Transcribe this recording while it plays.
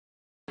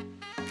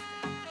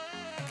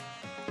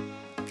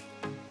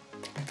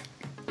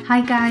Hi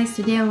guys,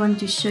 today I want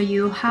to show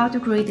you how to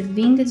create a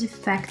vintage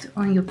effect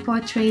on your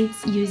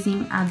portraits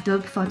using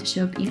Adobe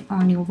Photoshop in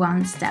only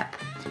one step.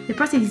 The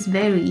process is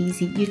very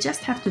easy, you just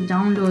have to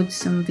download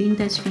some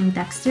vintage film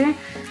texture.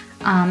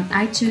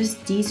 I choose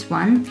this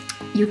one.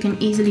 You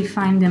can easily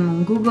find them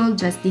on Google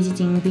just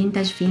digiting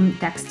vintage film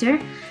texture,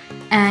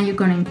 and you're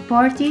gonna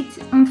import it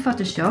on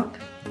Photoshop,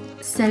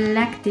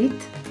 select it,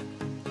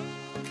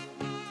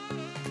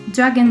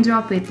 drag and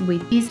drop it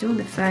with this tool,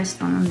 the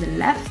first one on the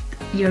left.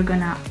 You're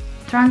gonna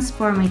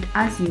transform it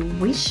as you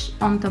wish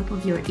on top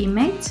of your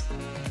image,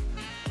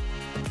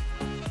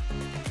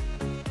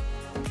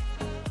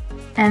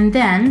 and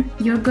then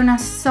you're gonna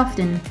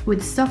soften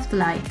with soft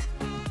light.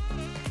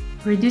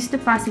 Reduce the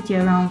opacity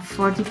around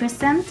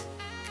 40%,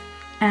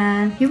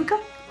 and here we go.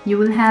 You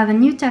will have a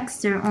new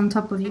texture on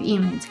top of your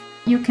image.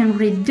 You can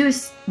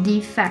reduce the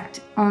effect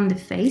on the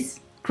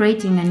face,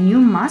 creating a new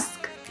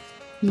mask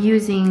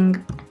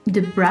using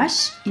the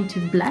brush into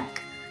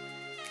black.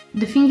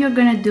 The thing you're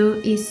gonna do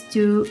is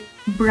to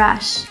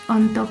brush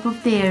on top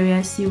of the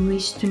areas you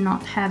wish to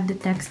not have the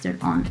texture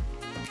on.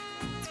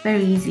 It's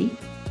very easy.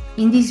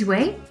 In this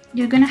way,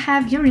 you're gonna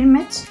have your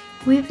image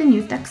with the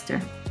new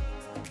texture.